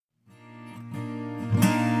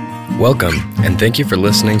Welcome, and thank you for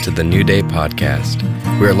listening to the New Day podcast.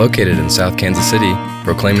 We are located in South Kansas City,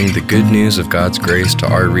 proclaiming the good news of God's grace to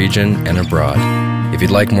our region and abroad. If you'd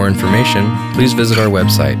like more information, please visit our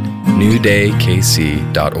website,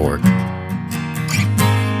 newdaykc.org.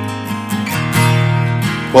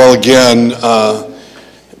 Well, again,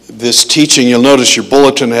 this teaching, you'll notice your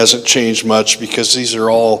bulletin hasn't changed much because these are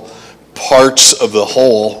all parts of the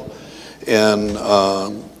whole, and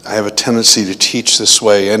I have a tendency to teach this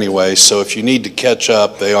way anyway, so if you need to catch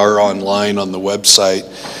up, they are online on the website,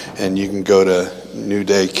 and you can go to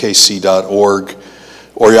newdaykc.org,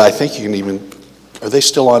 or I think you can even, are they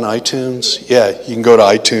still on iTunes? Yeah, you can go to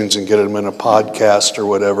iTunes and get them in a podcast or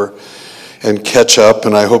whatever, and catch up,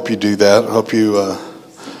 and I hope you do that. I hope you,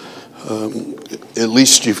 at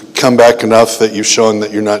least you've come back enough that you've shown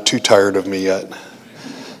that you're not too tired of me yet.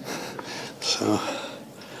 So,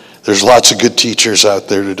 there's lots of good teachers out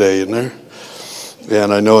there today, isn't there?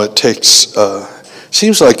 And I know it takes,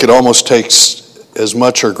 seems like it almost takes as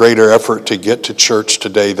much or greater effort to get to church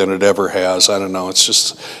today than it ever has. I don't know, it's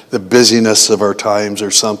just the busyness of our times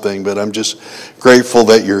or something, but I'm just grateful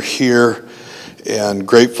that you're here and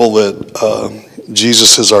grateful that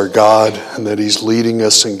Jesus is our God and that he's leading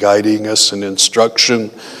us and guiding us in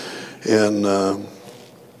instruction and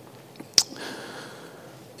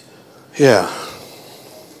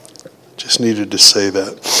just needed to say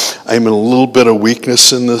that. I'm in a little bit of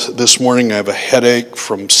weakness in this morning. I have a headache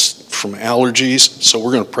from allergies, so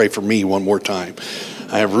we're going to pray for me one more time.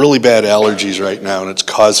 I have really bad allergies right now, and it's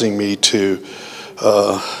causing me to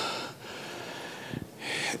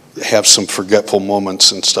have some forgetful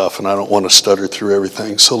moments and stuff, and I don't want to stutter through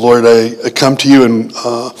everything. So, Lord, I come to you, and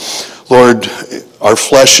Lord, our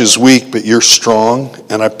flesh is weak, but you're strong,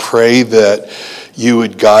 and I pray that you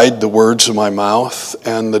would guide the words of my mouth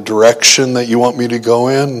and the direction that you want me to go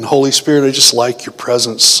in. And Holy Spirit, I just like your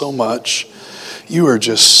presence so much. You are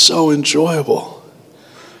just so enjoyable.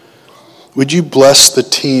 Would you bless the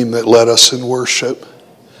team that led us in worship?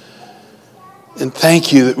 And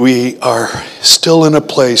thank you that we are still in a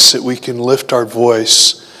place that we can lift our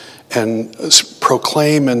voice and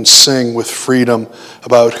proclaim and sing with freedom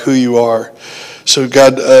about who you are. So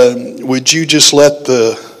God, would you just let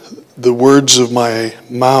the words of my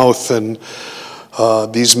mouth and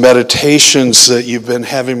these meditations that you've been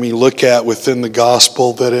having me look at within the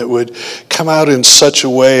gospel, that it would come out in such a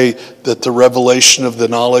way that the revelation of the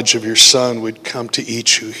knowledge of your Son would come to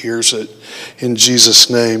each who hears it. In Jesus'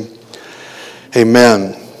 name,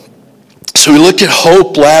 amen. So we looked at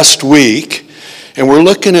hope last week, and we're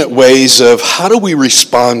looking at ways of how do we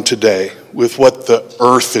respond today with what the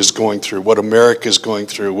earth is going through, what America is going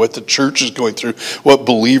through, what the church is going through, what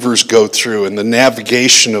believers go through, and the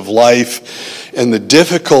navigation of life and the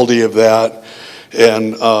difficulty of that.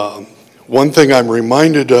 And one thing I'm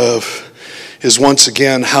reminded of is once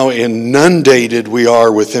again how inundated we are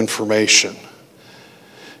with information.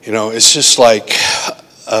 You know, it's just like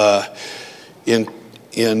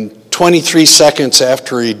in 23 seconds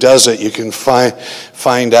after he does it, you can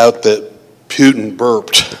find out that Putin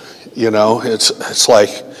burped. You know, it's like,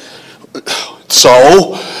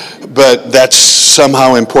 so, but that's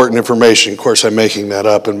somehow important information. Of course, I'm making that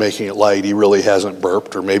up and making it light. He really hasn't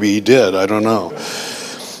burped, or maybe he did, I don't know.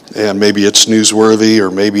 And maybe it's newsworthy,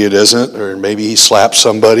 or maybe it isn't, or maybe he slapped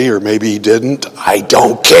somebody, or maybe he didn't. I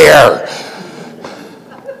don't care.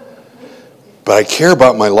 But I care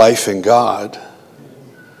about my life in God.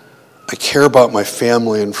 I care about my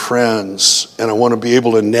family and friends, and I want to be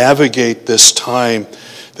able to navigate this time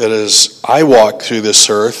that as I walk through this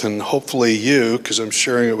earth, and hopefully you, because I'm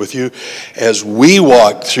sharing it with you, as we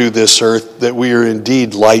walk through this earth, that we are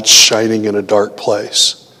indeed lights shining in a dark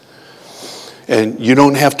place. And you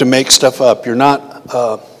don't have to make stuff up. You are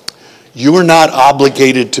not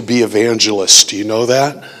obligated to be evangelists. Do you know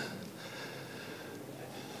that?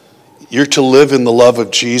 You're to live in the love of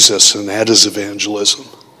Jesus, and that is evangelism.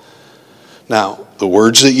 Now, the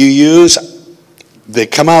words that you use, they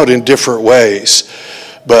come out in different ways.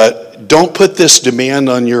 But don't put this demand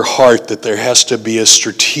on your heart that there has to be a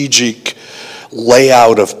strategic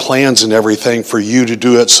layout of plans and everything for you to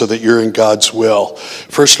do it so that you're in God's will.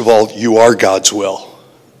 First of all, you are God's will.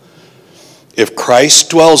 If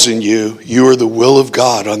Christ dwells in you, you are the will of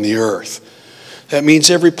God on the earth. That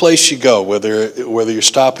means every place you go, whether you're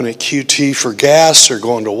stopping at QT for gas or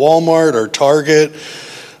going to Walmart or Target.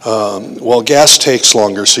 Well, gas takes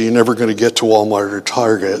longer, so you're never going to get to Walmart or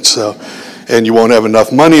Target. And you won't have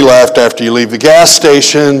enough money left after you leave the gas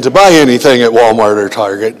station to buy anything at Walmart or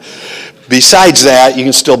Target. Besides that, you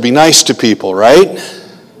can still be nice to people, right?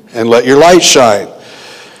 And let your light shine.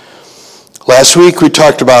 Last week we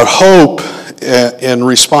talked about hope, and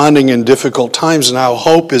responding in difficult times, and how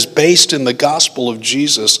hope is based in the gospel of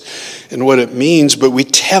Jesus and what it means, but we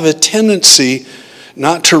have a tendency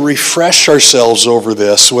not to refresh ourselves over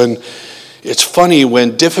this. When it's funny,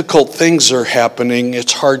 when difficult things are happening,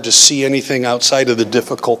 it's hard to see anything outside of the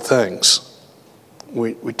difficult things.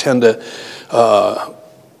 We tend to,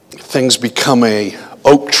 things become a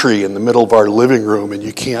oak tree in the middle of our living room, and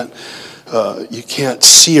you can't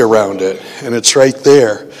see around it, and it's right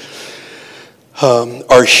there.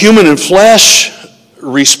 Our human and flesh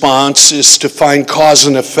response is to find cause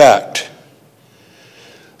and effect.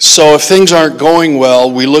 So if things aren't going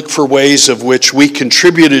well, we look for ways of which we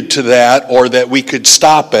contributed to that, or that we could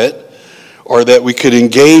stop it, or that we could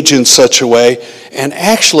engage in such a way. And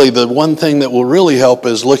actually, the one thing that will really help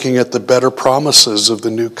is looking at the better promises of the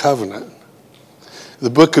new covenant. The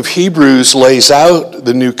book of Hebrews lays out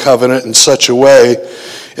the new covenant in such a way,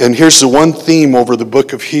 and here's the one theme over the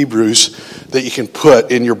book of Hebrews that you can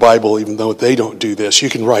put in your Bible, even though they don't do this. You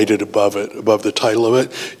can write it, above the title of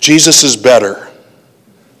it. Jesus is better,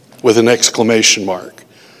 with an exclamation mark.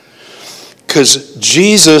 Because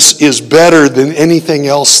Jesus is better than anything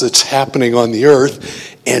else that's happening on the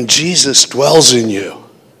earth, and Jesus dwells in you.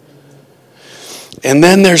 And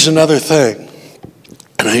then there's another thing,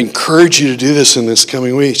 and I encourage you to do this in this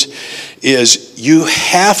coming weeks, is you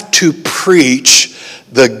have to preach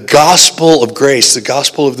the gospel of grace, the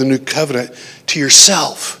gospel of the new covenant, to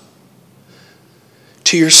yourself.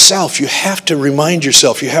 To yourself. You have to remind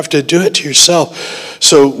yourself. You have to do it to yourself.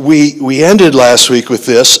 So we ended last week with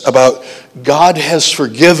this about God has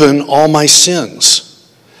forgiven all my sins.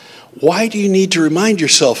 Why do you need to remind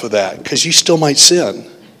yourself of that? Because you still might sin.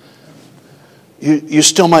 You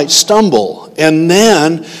still might stumble. And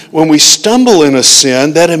then when we stumble in a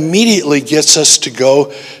sin, that immediately gets us to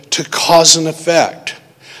go to cause and effect.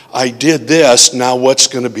 I did this, now what's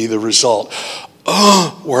going to be the result?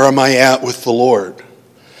 Oh, where am I at with the Lord?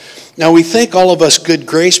 Now we think all of us good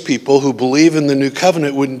grace people who believe in the new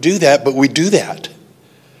covenant wouldn't do that, but we do that.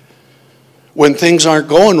 When things aren't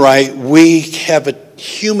going right, we have a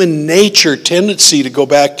human nature tendency to go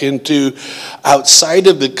back into outside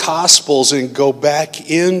of the Gospels and go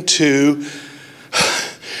back into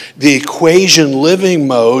the equation living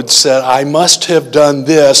mode, said I must have done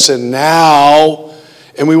this and now,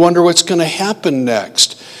 and we wonder what's going to happen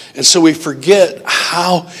next. And so we forget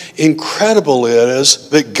how incredible it is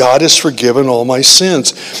that God has forgiven all my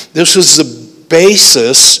sins. This was the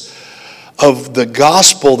basis of the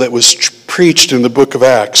gospel that was preached in the book of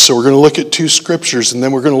Acts. So we're going to look at two scriptures, and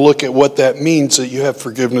then we're going to look at what that means that you have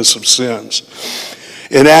forgiveness of sins.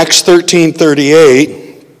 In Acts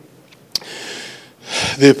 13:38,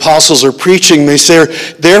 the apostles are preaching. They say,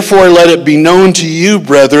 therefore let it be known to you,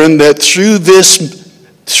 brethren, that through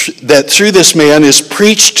this man is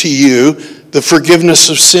preached to you the forgiveness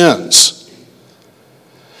of sins.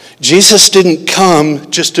 Jesus didn't come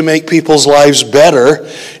just to make people's lives better.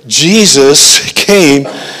 Jesus came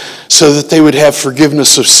so that they would have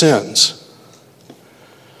forgiveness of sins.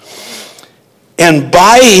 And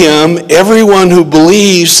by him, everyone who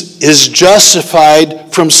believes is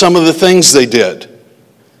justified from some of the things they did.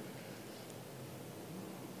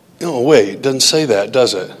 Oh, wait, it doesn't say that,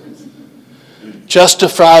 does it?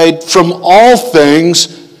 Justified from all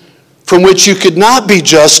things from which you could not be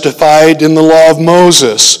justified in the law of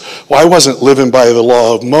Moses. Well, I wasn't living by the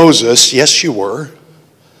law of Moses. Yes, you were.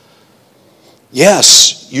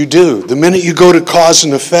 Yes, you do. The minute you go to cause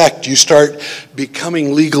and effect, you start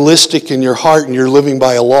becoming legalistic in your heart and you're living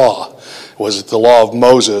by a law. Was it the law of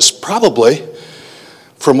Moses? Probably.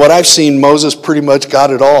 From what I've seen, Moses pretty much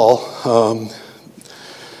got it all.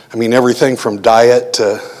 Everything from diet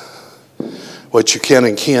to what you can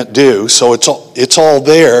and can't do. So it's all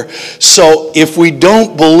there. So if we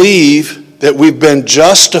don't believe that we've been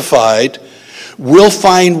justified, we'll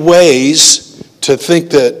find ways to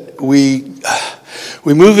think that we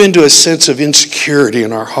move into a sense of insecurity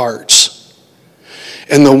in our hearts.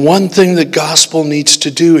 And the one thing the gospel needs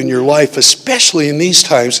to do in your life, especially in these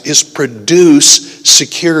times, is produce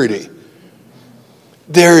security.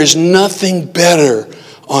 There is nothing better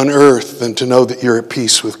on earth than to know that you're at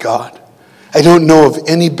peace with God. I don't know of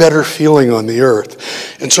any better feeling on the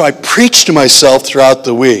earth. And so I preach to myself throughout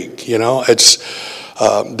the week. It's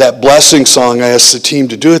that blessing song. I asked the team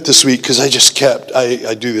to do it this week because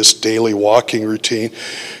I do this daily walking routine.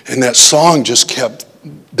 And that song just kept,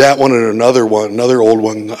 that one and another old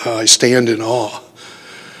one, I Stand in Awe.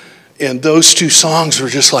 And those two songs were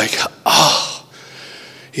just like,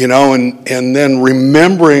 and then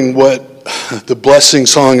remembering what the blessing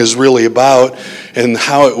song is really about and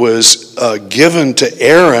how it was given to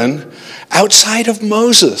Aaron outside of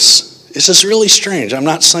Moses. This is really strange. I'm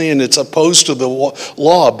not saying it's opposed to the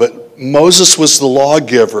law, but Moses was the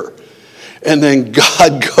lawgiver. And then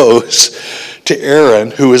God goes to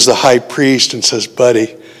Aaron, who is the high priest, and says,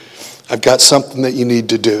 buddy, I've got something that you need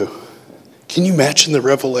to do. Can you imagine the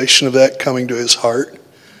revelation of that coming to his heart?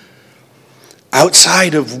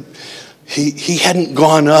 Outside of, he hadn't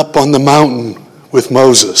gone up on the mountain with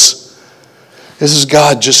Moses. This is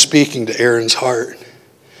God just speaking to Aaron's heart.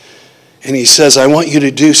 And he says, I want you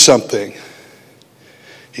to do something.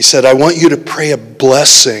 He said, I want you to pray a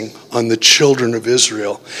blessing on the children of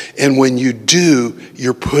Israel. And when you do,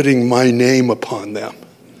 you're putting my name upon them.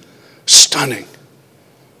 Stunning.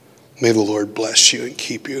 May the Lord bless you and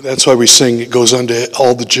keep you. That's why we sing, it goes on to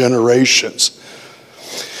all the generations.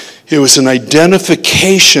 It was an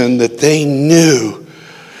identification that they knew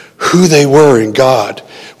who they were in God.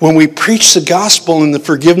 When we preach the gospel and the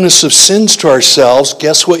forgiveness of sins to ourselves,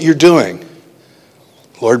 guess what you're doing?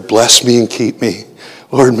 Lord, bless me and keep me.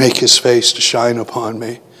 Lord, make his face to shine upon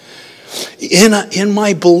me. In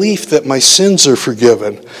my belief that my sins are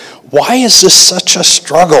forgiven, why is this such a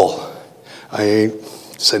struggle?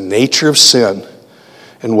 It's the nature of sin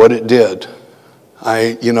and what it did.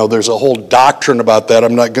 There's a whole doctrine about that.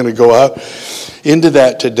 I'm not going to go out into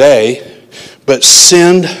that today. But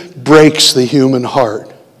sin breaks the human heart.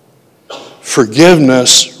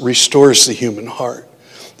 Forgiveness restores the human heart.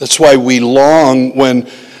 That's why we long when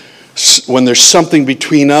there's something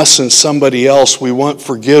between us and somebody else, we want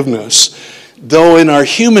forgiveness. Though in our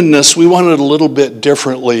humanness, we want it a little bit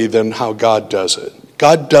differently than how God does it.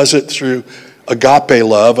 God does it through agape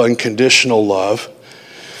love, unconditional love.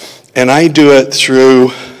 And I do it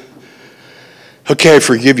through, okay, I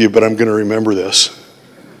forgive you, but I'm going to remember this.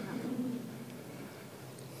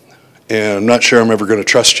 And I'm not sure I'm ever going to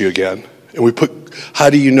trust you again. And how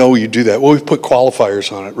do you know you do that? Well, we put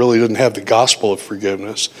qualifiers on it. It really doesn't have the gospel of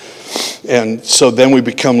forgiveness. And so then we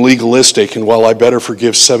become legalistic, and I better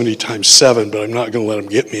forgive 70 times 7, but I'm not going to let them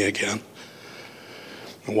get me again.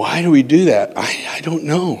 Why do we do that? I don't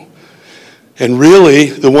know. And really,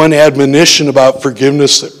 the one admonition about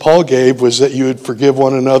forgiveness that Paul gave was that you would forgive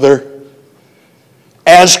one another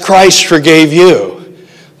as Christ forgave you.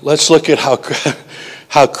 Let's look at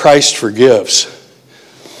how Christ forgives.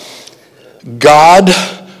 God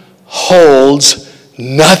holds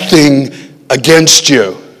nothing against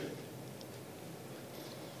you.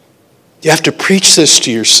 You have to preach this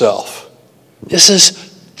to yourself. This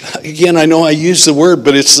is, again, I know I use the word,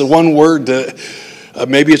 but it's the one word that,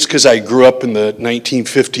 maybe it's because I grew up in the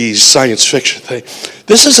 1950s science fiction thing.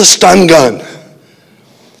 This is a stun gun.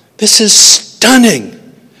 This is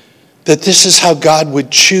stunning that this is how God would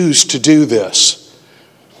choose to do this.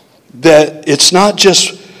 That it's not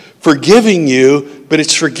just forgiving you, but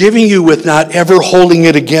it's forgiving you with not ever holding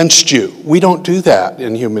it against you. We don't do that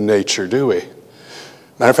in human nature, do we?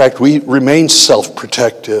 Matter of fact, we remain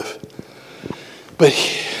self-protective. But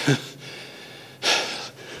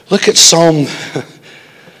look at Psalm.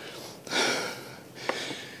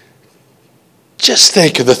 Just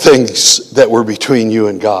think of the things that were between you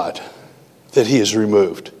and God that he has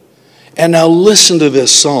removed. And now listen to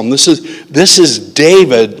this psalm. This is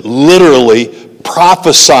David literally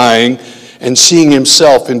prophesying and seeing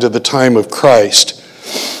himself into the time of Christ.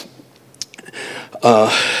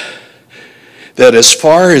 That as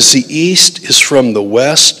far as the east is from the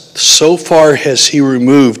west, so far has he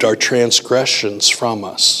removed our transgressions from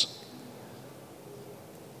us.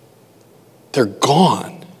 They're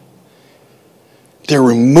gone. They're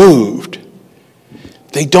removed.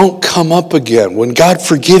 They don't come up again. When God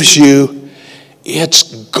forgives you, it's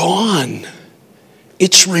gone.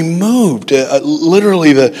 It's removed.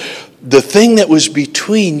 Literally, the thing that was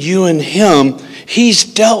between you and him, he's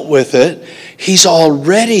dealt with it. He's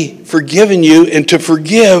already forgiven you. And to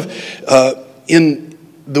forgive, in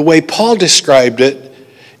the way Paul described it,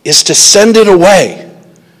 is to send it away.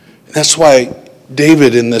 That's why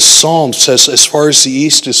David in this psalm says, as far as the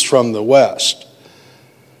east is from the west.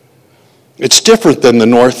 It's different than the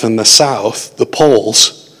north and the south, the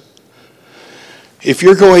poles. If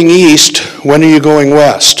you're going east, when are you going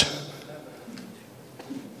west?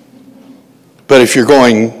 But if you're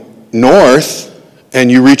going north and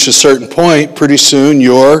you reach a certain point, pretty soon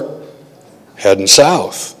you're heading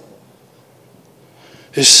south.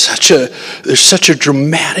 There's such a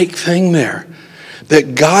dramatic thing there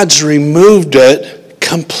that God's removed it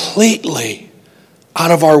completely out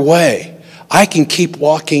of our way. I can keep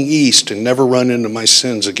walking east and never run into my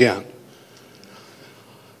sins again.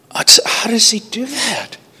 How does he do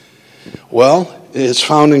that? Well, it's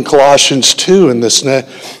found in Colossians 2 in this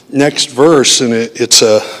next verse, and it's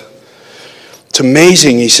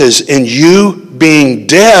amazing. He says, and you being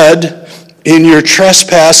dead In your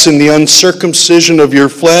trespass and the uncircumcision of your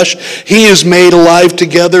flesh, he is made alive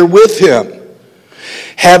together with him,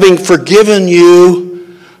 having forgiven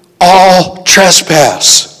you all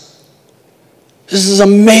trespass. This is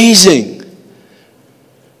amazing.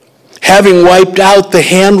 Having wiped out the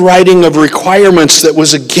handwriting of requirements that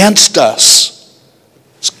was against us.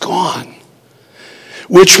 It's gone.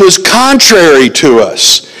 Which was contrary to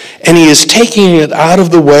us. And he is taking it out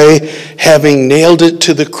of the way, having nailed it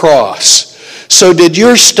to the cross. So did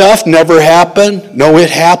your stuff never happen? No, it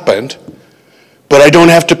happened. But I don't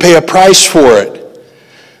have to pay a price for it.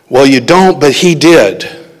 Well, you don't, but he did.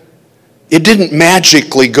 It didn't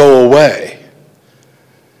magically go away.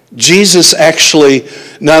 Jesus actually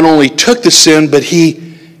not only took the sin, but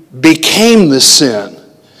he became the sin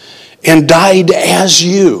and died as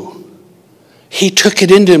you. He took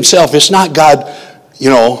it into himself. It's not God,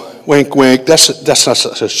 wink, wink. That's not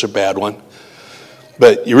such a bad one.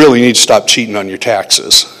 But you really need to stop cheating on your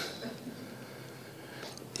taxes.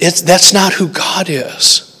 That's not who God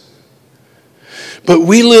is. But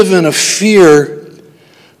we live in a fear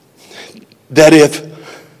that if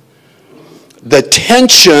the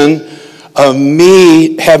tension of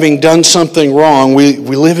me having done something wrong, we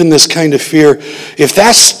live in this kind of fear. If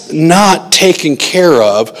that's not taken care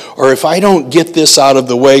of, or if I don't get this out of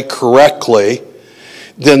the way correctly,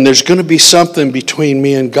 then there's going to be something between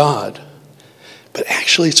me and God. But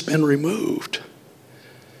actually it's been removed.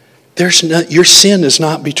 Your sin is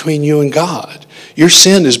not between you and God. Your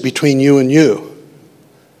sin is between you and you.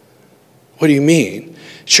 What do you mean?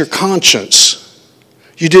 It's your conscience.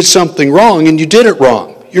 You did something wrong and you did it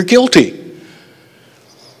wrong. You're guilty.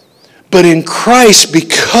 But in Christ,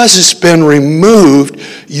 because it's been removed,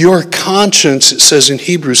 your conscience, it says in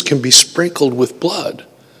Hebrews, can be sprinkled with blood.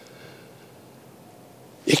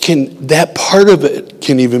 That part of it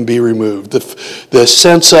can even be removed. The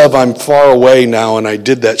sense of I'm far away now and I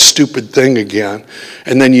did that stupid thing again.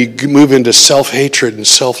 And then you move into self-hatred and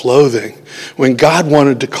self-loathing. When God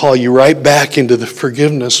wanted to call you right back into the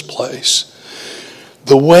forgiveness place.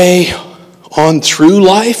 The way on through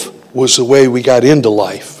life was the way we got into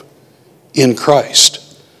life in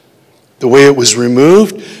Christ. The way it was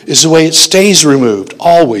removed is the way it stays removed,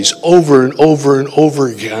 always, over and over and over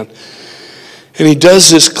again. And he does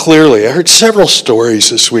this clearly. I heard several stories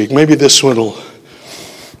this week. Maybe this one will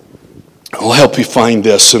help you find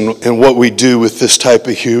this and what we do with this type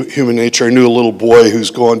of human nature. I knew a little boy who's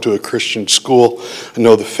going to a Christian school. I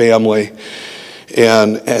know the family.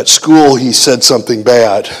 And at school, he said something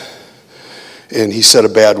bad. And he said a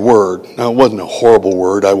bad word. Now, it wasn't a horrible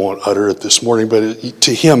word. I won't utter it this morning. But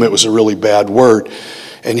to him, it was a really bad word.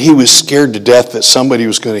 And he was scared to death that somebody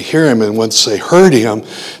was going to hear him. And once they heard him,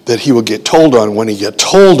 that he would get told on. When he got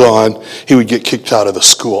told on, he would get kicked out of the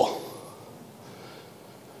school.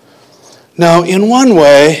 Now, in one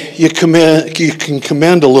way, you can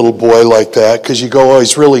commend a little boy like that because you go, oh,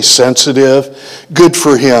 he's really sensitive. Good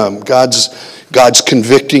for him. God's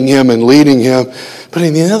convicting him and leading him. But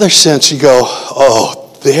in the other sense, you go,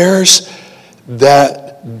 oh, there's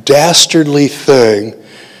that dastardly thing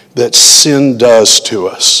that sin does to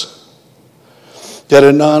us. That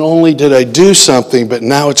not only did I do something, but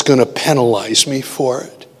now it's going to penalize me for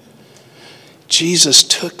it. Jesus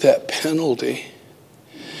took that penalty.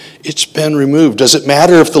 It's been removed. Does it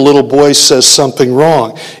matter if the little boy says something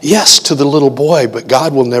wrong? Yes, to the little boy, but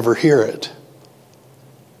God will never hear it.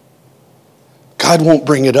 God won't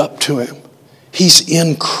bring it up to him. He's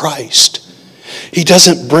in Christ. He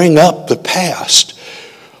doesn't bring up the past.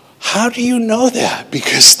 How do you know that?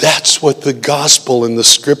 Because that's what the gospel and the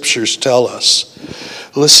scriptures tell us.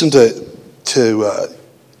 Listen to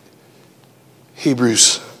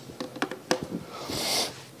Hebrews.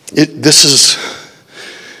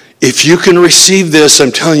 If you can receive this,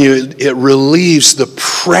 I'm telling you, it relieves the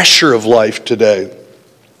pressure of life today.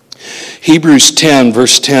 Hebrews 10,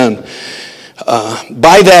 verse 10.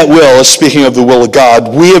 By that will, speaking of the will of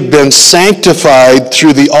God, we have been sanctified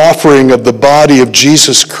through the offering of the body of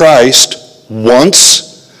Jesus Christ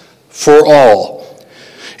once for all.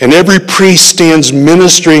 And every priest stands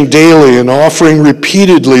ministering daily and offering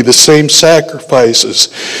repeatedly the same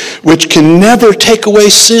sacrifices, which can never take away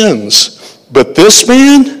sins. But this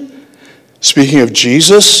man, speaking of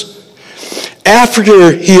Jesus, after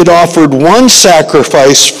he had offered one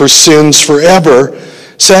sacrifice for sins forever,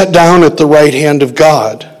 sat down at the right hand of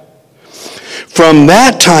God. From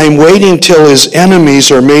that time, waiting till his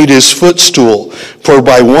enemies are made his footstool. For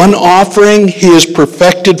by one offering he has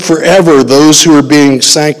perfected forever those who are being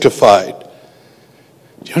sanctified.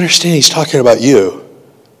 Do you understand? He's talking about you.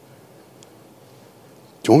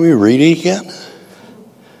 Do you want me to read it again?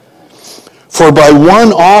 For by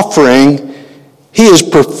one offering He has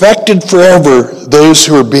perfected forever those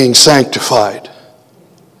who are being sanctified.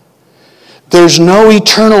 There's no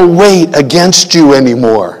eternal weight against you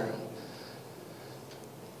anymore.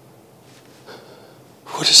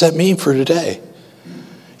 What does that mean for today?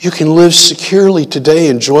 You can live securely today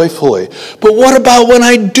and joyfully. But what about when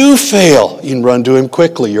I do fail? You can run to him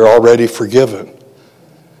quickly. You're already forgiven.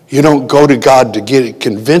 You don't go to God to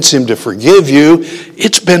convince him to forgive you.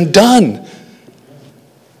 It's been done.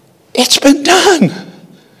 It's been done.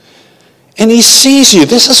 And he sees you.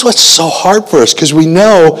 This is what's so hard for us, because we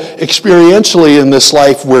know experientially in this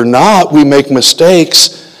life we make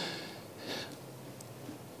mistakes.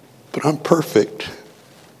 But I'm perfect.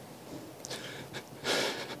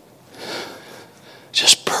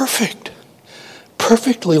 Just perfect.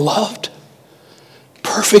 Perfectly loved.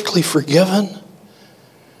 Perfectly forgiven.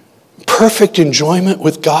 Perfect enjoyment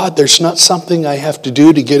with God. There's not something I have to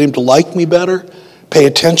do to get him to like me better, pay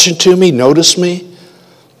attention to me, notice me,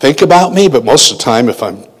 think about me. But most of the time, if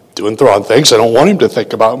I'm doing the wrong things, I don't want him to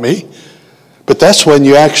think about me. But that's when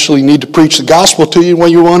you actually need to preach the gospel to you,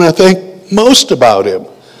 when you want to think most about him.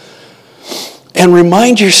 And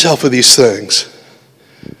remind yourself of these things.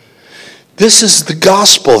 This is the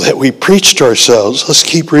gospel that we preach to ourselves. Let's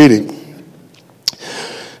keep reading.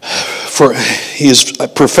 For he is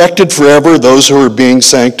perfected forever those who are being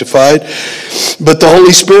sanctified. But the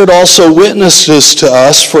Holy Spirit also witnesses to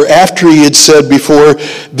us, for after he had said before,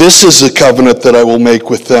 this is the covenant that I will make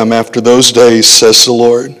with them after those days, says the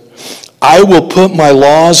Lord. I will put my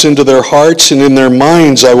laws into their hearts, and in their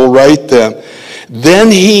minds I will write them.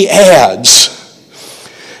 Then he adds,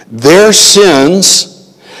 their sins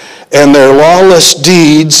and their lawless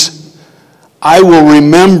deeds I will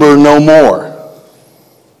remember no more.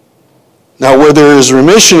 Now, where there is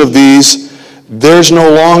remission of these, there's no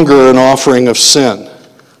longer an offering of sin.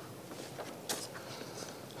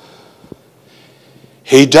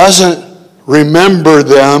 He doesn't remember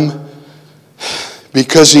them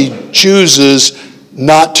because he chooses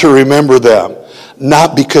not to remember them,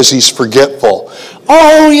 not because he's forgetful.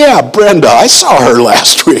 Oh yeah, Brenda, I saw her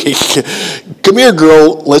last week. Come here,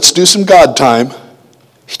 girl, let's do some God time.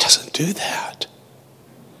 He doesn't do that.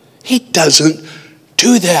 He doesn't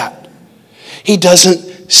do that. He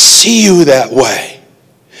doesn't see you that way.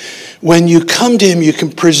 When you come to him, you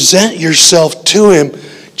can present yourself to him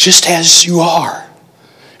just as you are.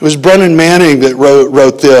 It was Brennan Manning that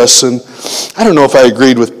wrote this, and I don't know if I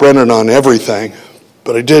agreed with Brennan on everything,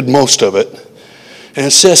 but I did most of it. And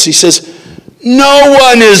it says, he says, no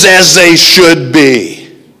one is as they should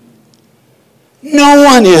be. No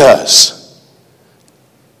one is.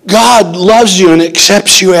 God loves you and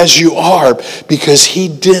accepts you as you are because he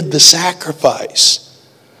did the sacrifice.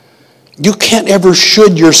 You can't ever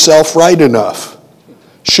should yourself right enough,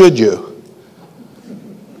 should you?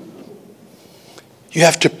 You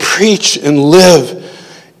have to preach and live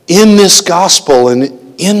in this gospel and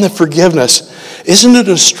in the forgiveness. Isn't it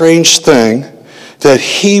a strange thing that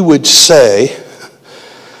he would say,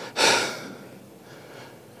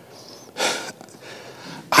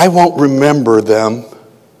 I won't remember them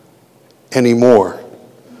anymore.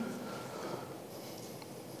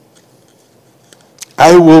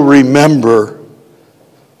 I will remember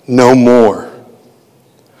no more.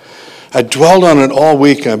 I dwelled on it all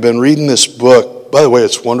week. I've been reading this book. By the way,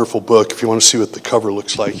 it's a wonderful book. If you want to see what the cover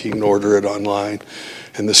looks like, you can order it online.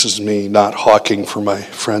 And this is me not hawking for my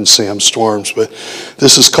friend Sam Storms, but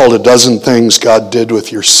this is called A Dozen Things God Did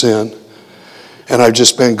with Your Sin. And I've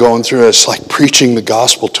just been going through it. It's like preaching the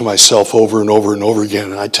gospel to myself over and over and over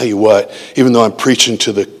again. And I tell you what, even though I'm preaching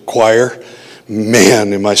to the choir,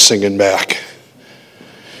 man, am I singing back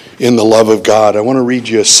in the love of God. I want to read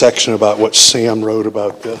you a section about what Sam wrote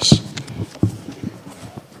about this,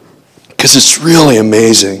 because it's really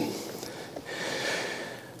amazing.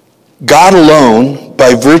 God alone,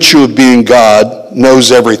 by virtue of being God,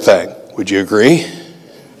 knows everything. Would you agree?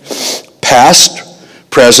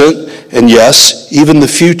 Past, present, and yes, even the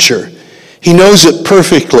future. He knows it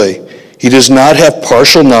perfectly. He does not have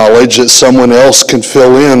partial knowledge that someone else can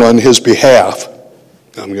fill in on his behalf.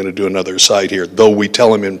 I'm going to do another aside here. Though we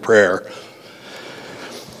tell him in prayer,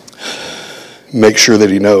 make sure that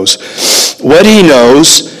he knows. What he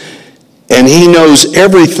knows, and he knows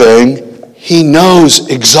everything, he knows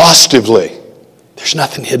exhaustively. There's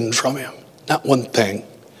nothing hidden from him. Not one thing.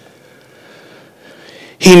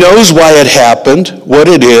 He knows why it happened, what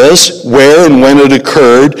it is, where and when it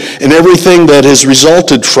occurred, and everything that has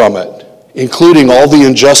resulted from it, including all the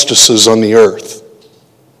injustices on the earth.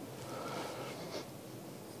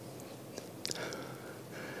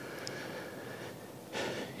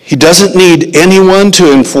 He doesn't need anyone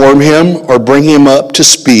to inform him or bring him up to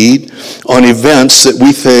speed on events that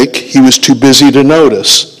we think he was too busy to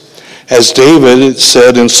notice. As David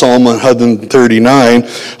said in Psalm 139,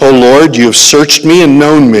 "O Lord, you have searched me and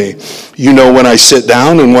known me. You know when I sit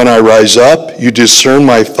down and when I rise up. You discern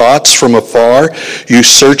my thoughts from afar. You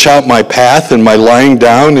search out my path and my lying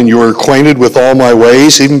down, and you are acquainted with all my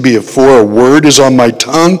ways, even before a word is on my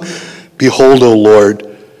tongue. Behold, O Lord,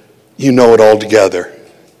 you know it all together."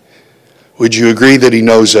 Would you agree that he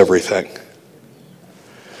knows everything?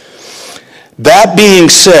 That being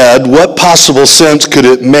said, what possible sense could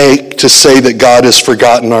it make to say that God has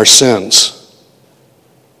forgotten our sins?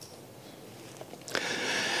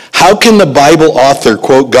 How can the Bible author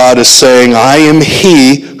quote God as saying, "I am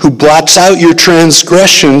he who blots out your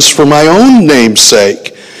transgressions for my own name's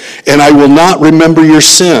sake, and I will not remember your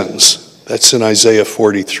sins"? That's in Isaiah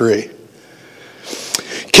 43.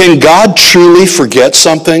 Can God truly forget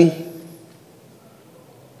something?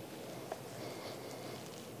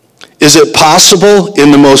 Is it possible, in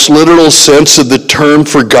the most literal sense of the term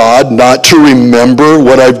for God, not to remember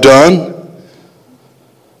what I've done?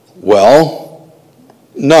 Well,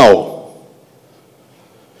 no.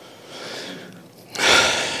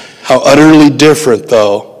 How utterly different,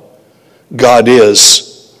 though, God is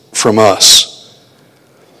from us.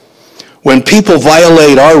 When people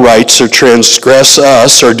violate our rights or transgress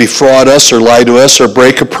us or defraud us or lie to us or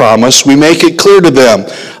break a promise, we make it clear to them,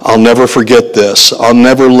 "I'll never forget this. I'll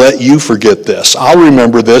never let you forget this. I'll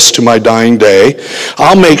remember this to my dying day.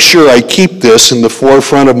 I'll make sure I keep this in the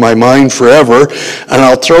forefront of my mind forever, and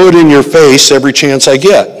I'll throw it in your face every chance I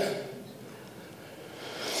get."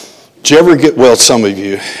 Did you ever get, well, some of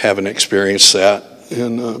you haven't experienced that,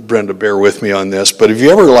 and Brenda, bear with me on this, but have you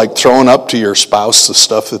ever thrown up to your spouse the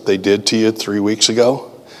stuff that they did to you 3 weeks ago?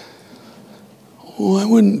 "Oh, I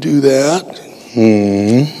wouldn't do that."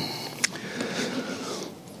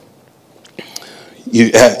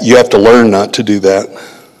 You have to learn not to do that.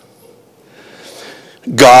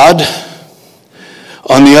 God,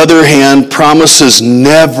 on the other hand, promises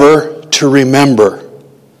never to remember.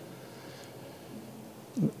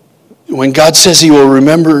 When God says he will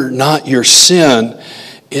remember not your sin,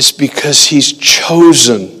 it's because he's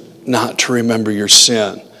chosen not to remember your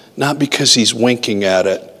sin, not because he's winking at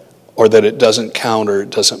it or that it doesn't count or it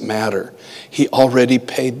doesn't matter. He already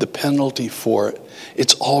paid the penalty for it.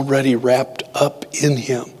 It's already wrapped up in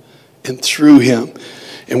him and through him.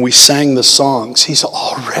 And we sang the songs. He's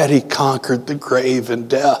already conquered the grave and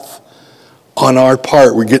death on our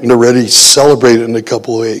part. We're getting ready to celebrate it in a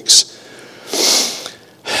couple of weeks.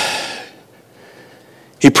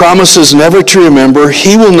 He promises never to remember.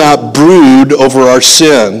 He will not brood over our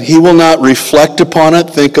sin. He will not reflect upon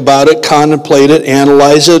it, think about it, contemplate it,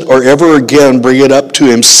 analyze it, or ever again bring it up to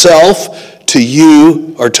himself, to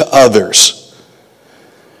you, or to others.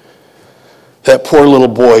 That poor little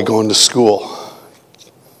boy going to school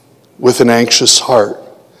with an anxious heart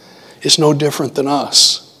is no different than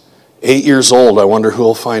us. 8 years old, I wonder who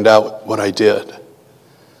will find out what I did.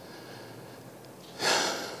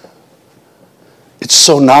 It's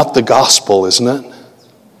so not the gospel, isn't it?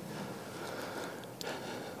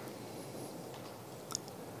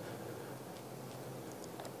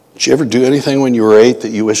 Did you ever do anything when you were 8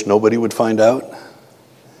 that you wish nobody would find out?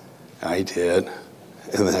 I did.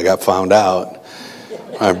 And then I got found out.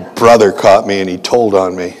 My brother caught me and he told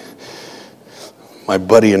on me. My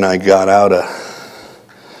buddy and I got out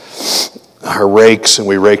our rakes and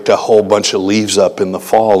we raked a whole bunch of leaves up in the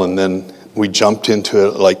fall, and then we jumped into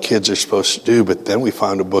it like kids are supposed to do, but then we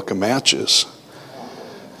found a book of matches.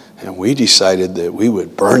 And we decided that we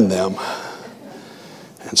would burn them.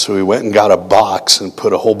 And so we went and got a box and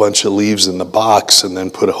put a whole bunch of leaves in the box and then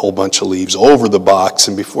put a whole bunch of leaves over the box.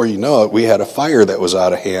 And before you know it, we had a fire that was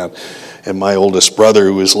out of hand. And my oldest brother,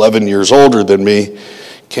 who was 11 years older than me,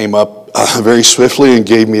 came up very swiftly and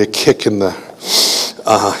gave me a kick in the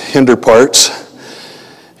hinder parts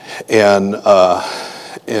and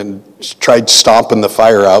tried stomping the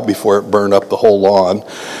fire out before it burned up the whole lawn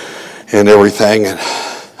and everything. And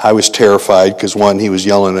I was terrified because, one, he was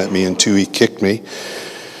yelling at me, and two, he kicked me.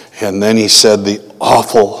 And then he said the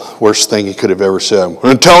awful worst thing he could have ever said. "I'm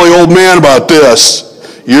going to tell the old man about this.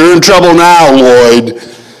 You're in trouble now, Lloyd."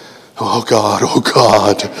 Oh, God, oh,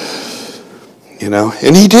 God.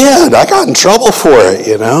 And he did. I got in trouble for it,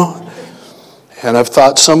 And I've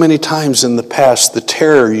thought so many times in the past the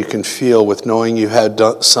terror you can feel with knowing you had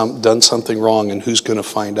done something wrong and who's going to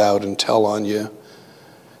find out and tell on you.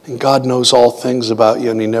 And God knows all things about you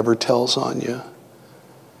and he never tells on you.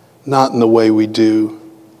 Not in the way we do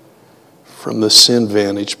from the sin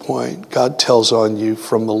vantage point. God tells on you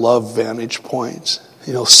from the love vantage point. And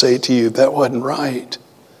he'll say to you, that wasn't right.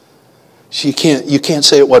 You can't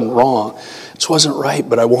say it wasn't wrong. It wasn't right,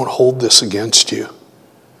 but I won't hold this against you.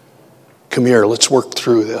 Come here, let's work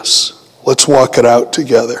through this. Let's walk it out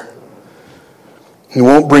together. He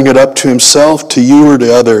won't bring it up to himself, to you, or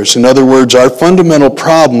to others. In other words, our fundamental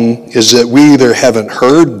problem is that we either haven't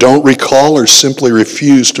heard, don't recall, or simply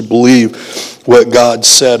refuse to believe what God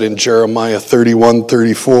said in Jeremiah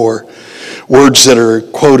 31:34. Words that are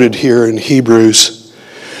quoted here in Hebrews.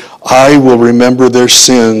 I will remember their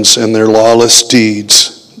sins and their lawless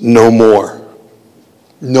deeds no more.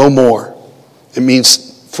 No more. It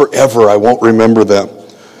means forever I won't remember them.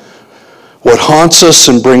 What haunts us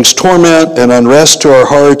and brings torment and unrest to our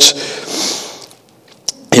hearts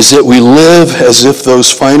is that we live as if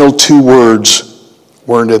those final two words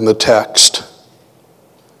weren't in the text.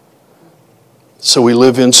 So we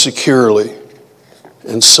live insecurely.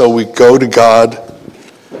 And so we go to God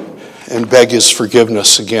and beg his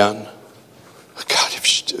forgiveness again. God,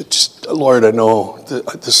 if you just, Lord, I know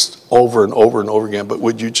this over and over and over again, but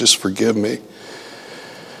would you just forgive me?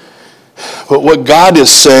 But what God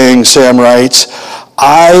is saying, Sam writes,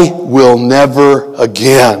 I will never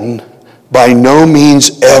again, by no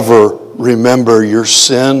means ever, remember your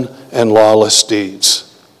sin and lawless deeds.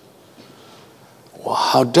 Well,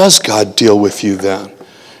 how does God deal with you then?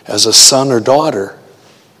 As a son or daughter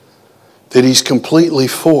that he's completely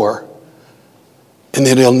for and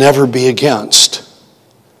that he'll never be against.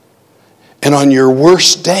 And on your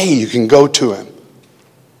worst day, you can go to him.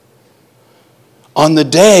 On the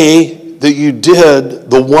day that you did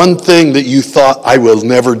the one thing that you thought, I will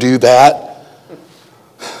never do that.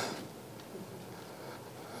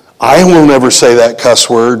 I will never say that cuss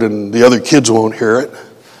word and the other kids won't hear it.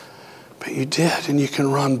 But you did, and you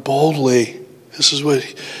can run boldly. This is what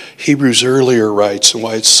Hebrews earlier writes and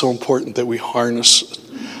why it's so important that we harness.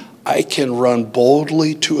 I can run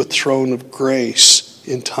boldly to a throne of grace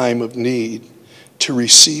in time of need to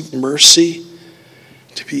receive mercy,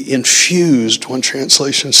 to be infused, one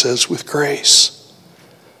translation says, with grace.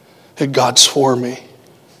 And God's for me.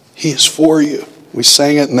 He is for you. We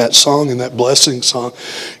sang it in that song, in that blessing song.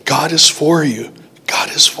 God is for you.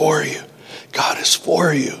 God is for you. God is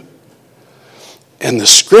for you. And the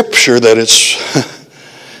scripture that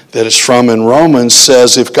it's from in Romans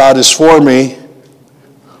says, if God is for me,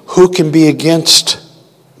 who can be against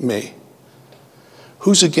me?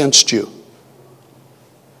 Who's against you?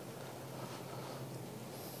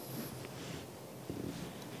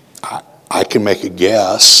 I can make a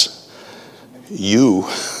guess. You're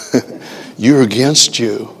against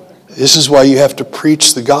you. This is why you have to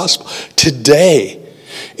preach the gospel. Today,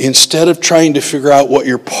 instead of trying to figure out what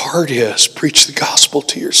your part is, preach the gospel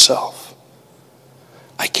to yourself.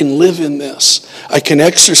 I can live in this. I can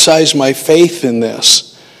exercise my faith in this.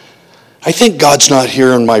 I think God's not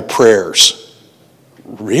hearing my prayers.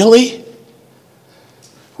 Really?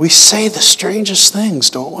 We say the strangest things,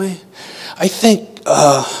 don't we? I think,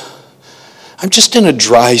 I'm just in a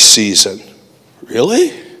dry season.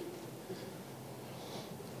 Really?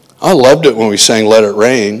 I loved it when we sang Let It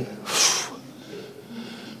Rain.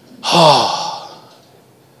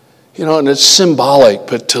 You know, and it's symbolic,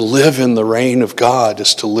 but to live in the reign of God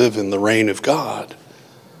is to live in the reign of God.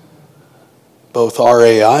 Both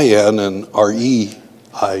R-A-I-N and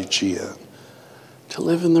R-E-I-G-N. To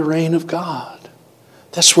live in the reign of God.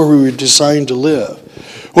 That's where we were designed to live.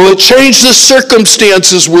 Will it change the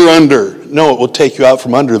circumstances we're under? No, it will take you out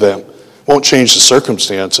from under them. It won't change the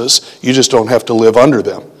circumstances. You just don't have to live under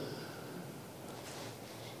them.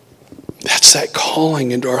 That's that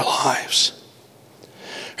calling into our lives.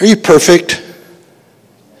 Are you perfect?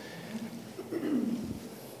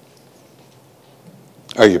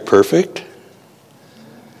 Are you perfect?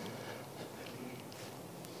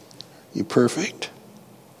 You perfect?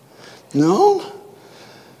 No.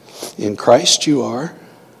 In Christ you are.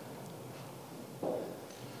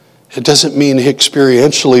 It doesn't mean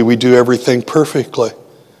experientially we do everything perfectly.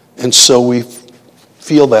 And so we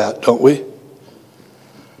feel that, don't we?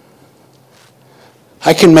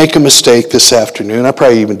 I can make a mistake this afternoon. I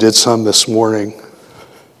probably even did some this morning.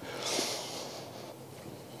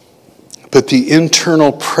 But the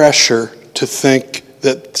internal pressure to think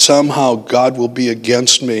that somehow God will be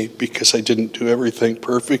against me because I didn't do everything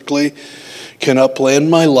perfectly can upend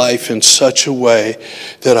my life in such a way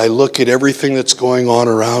that I look at everything that's going on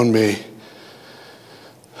around me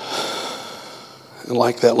and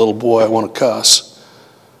like that little boy, I want to cuss.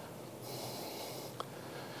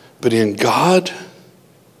 But in God,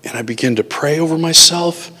 and I begin to pray over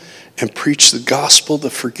myself and preach the gospel, the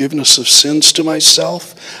forgiveness of sins to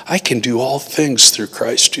myself, I can do all things through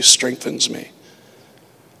Christ who strengthens me.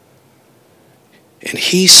 And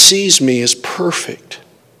he sees me as perfect.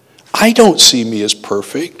 I don't see me as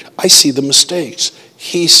perfect. I see the mistakes.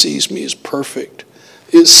 He sees me as perfect.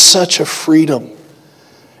 It's such a freedom.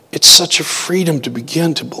 It's such a freedom to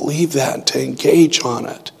begin to believe that and to engage on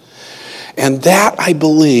it. And that I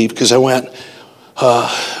believe, because I went,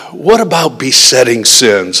 what about besetting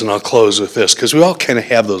sins? And I'll close with this, because we all kind of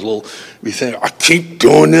have those little, we think, I keep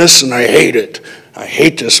doing this and I hate it. I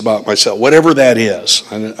hate this about myself, whatever that is.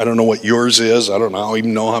 I don't know what yours is. I don't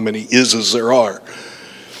even know how many ises there are.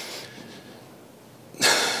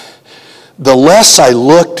 The less I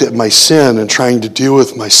looked at my sin and trying to deal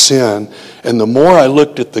with my sin, and the more I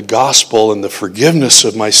looked at the gospel and the forgiveness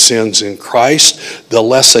of my sins in Christ, the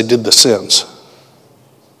less I did the sins.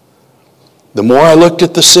 The more I looked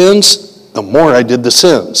at the sins, the more I did the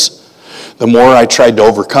sins. The more I tried to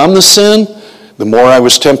overcome the sin, the more I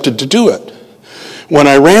was tempted to do it. When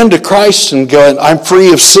I ran to Christ and going, I'm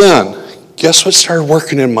free of sin, guess what started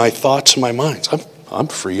working in my thoughts and my minds? I'm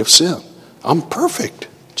free of sin. I'm perfect.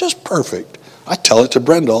 Just perfect. I tell it to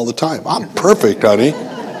Brenda all the time. I'm perfect, honey.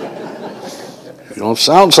 You don't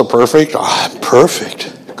sound so perfect. I'm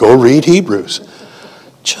perfect. Go read Hebrews.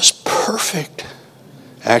 Just perfect.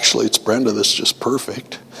 Actually, it's Brenda that's just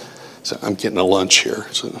perfect. So I'm getting a lunch here.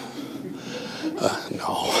 So,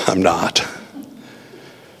 no, I'm not.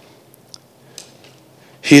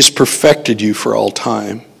 He's perfected you for all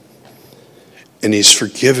time, and he's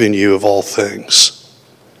forgiven you of all things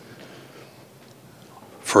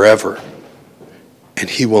forever, and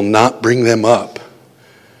he will not bring them up.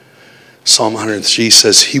 Psalm 103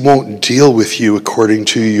 says he won't deal with you according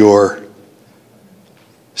to your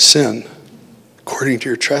sin, according to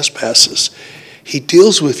your trespasses. He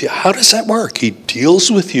deals with you. How does that work? He deals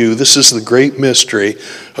with you. This is the great mystery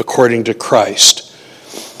according to Christ.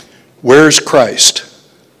 Where is Christ?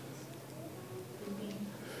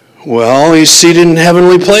 Well, he's seated in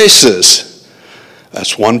heavenly places.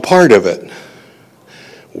 That's one part of it.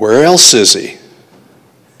 Where else is he?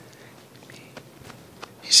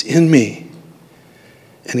 He's in me,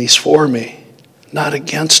 and he's for me, not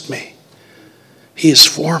against me. He is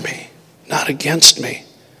for me, not against me.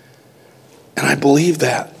 And I believe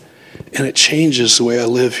that, and it changes the way I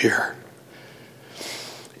live here.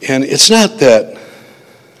 And it's not that,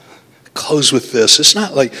 close with this, it's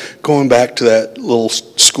not like going back to that little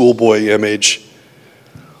schoolboy image.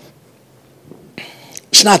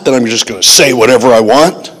 It's not that I'm just going to say whatever I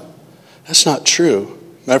want. That's not true.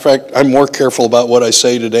 Matter of fact, I'm more careful about what I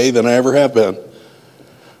say today than I ever have been.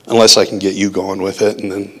 Unless I can get you going with it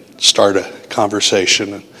and then start a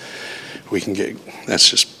conversation. And we can get, that's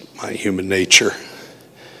just my human nature.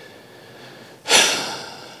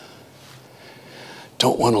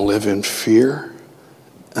 Don't want to live in fear.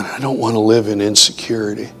 And I don't want to live in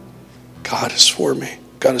insecurity. God is for me.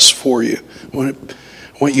 God is for you. I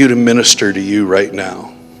want you to minister to you right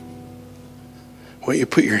now. I want you to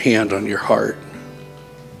put your hand on your heart.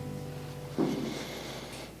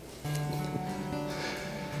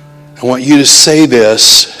 I want you to say this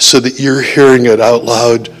so that you're hearing it out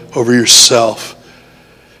loud over yourself.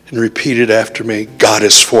 And repeat it after me. God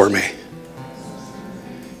is for me.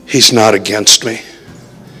 He's not against me.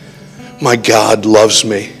 My God loves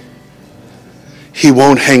me. He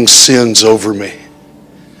won't hang sins over me.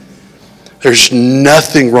 There's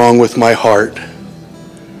nothing wrong with my heart.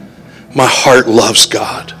 My heart loves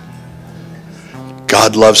God.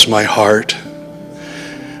 God loves my heart.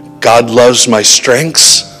 God loves my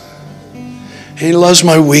strengths. And he loves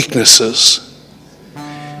my weaknesses.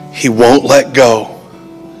 He won't let go.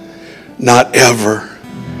 Not ever.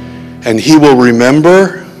 And he will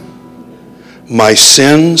remember my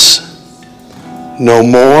sins no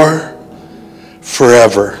more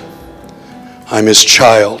forever. I'm his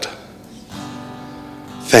child.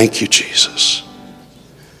 Thank you, Jesus.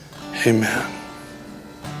 Amen.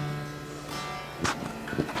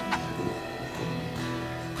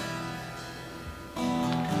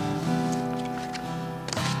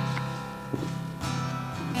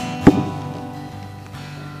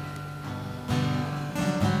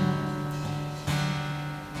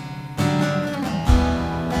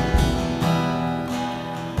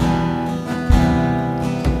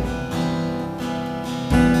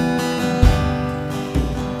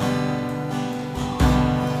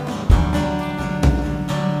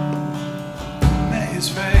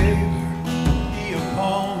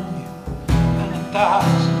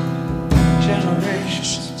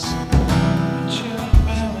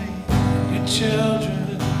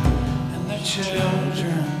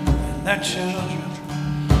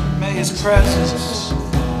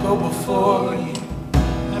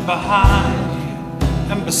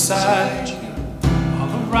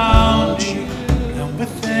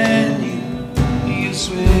 in you. He is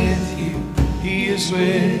with you. He is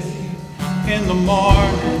with you. In the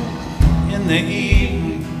morning, in the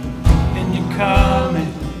evening, and you're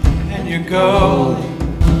coming, and you're going,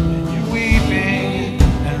 and you're weeping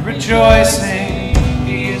and rejoicing.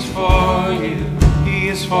 He is for you. He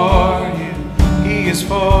is for you. He is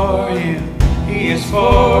for you. He is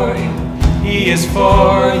for you. He is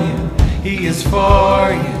for you. He is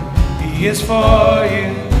for you. He is for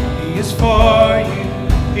you. He is for you.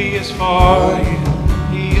 He is for you.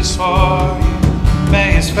 He is for you.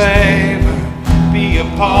 May His favor be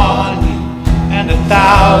upon you and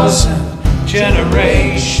 1,000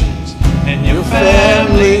 generations, and your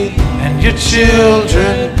family and your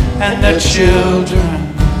children and their children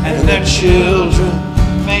and their children.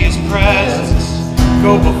 May His presence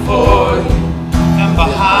go before you and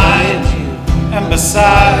behind you and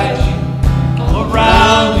beside you, all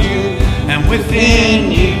around you and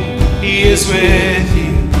within you. He is with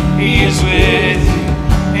you. He is with you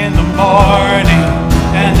in the morning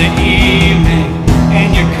and the evening,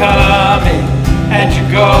 and you're coming and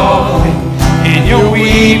you're going, and you're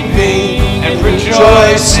weeping and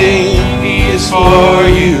rejoicing. He is for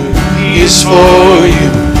you. He is for you.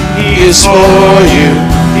 He is for you.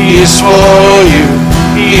 He is for you.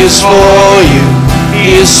 He is for you.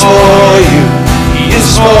 He is for you. He is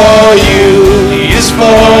for you. He is for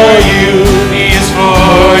you. He is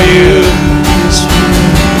for you.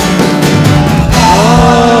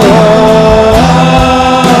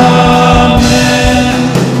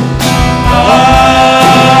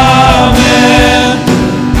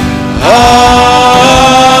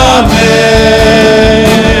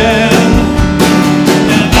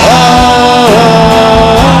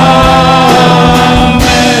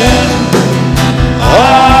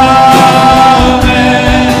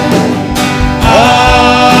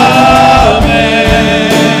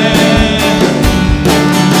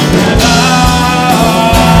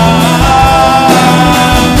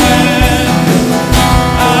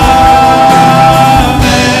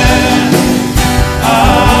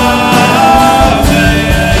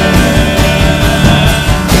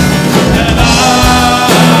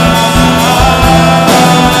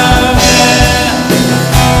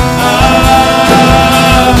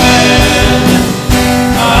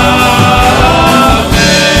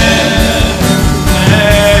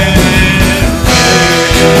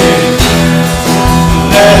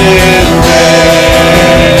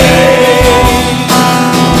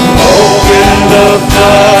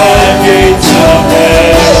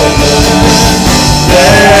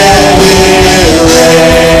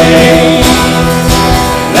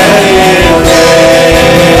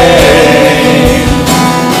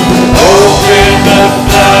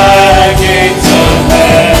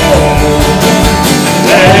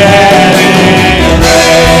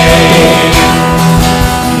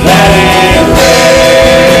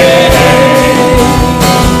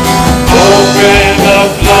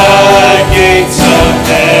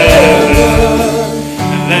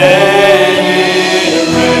 Amen.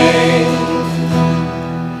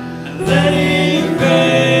 Amen.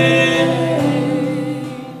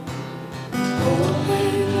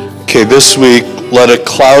 Okay, this week, let a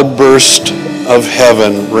cloudburst of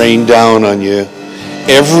heaven rain down on you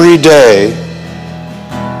every day.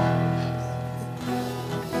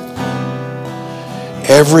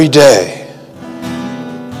 Every day,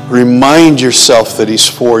 remind yourself that He's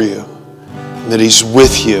for you, that He's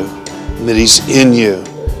with you, and that He's in you,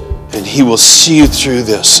 and He will see you through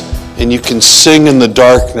this, and you can sing in the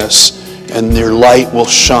darkness, and your light will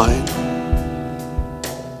shine.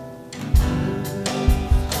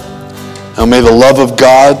 Now may the love of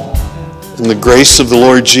God and the grace of the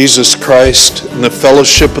Lord Jesus Christ and the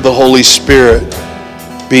fellowship of the Holy Spirit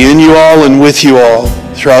be in you all and with you all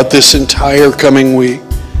throughout this entire coming week.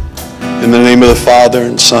 In the name of the Father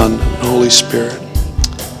and Son and Holy Spirit.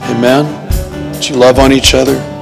 Amen. Would you love on each other?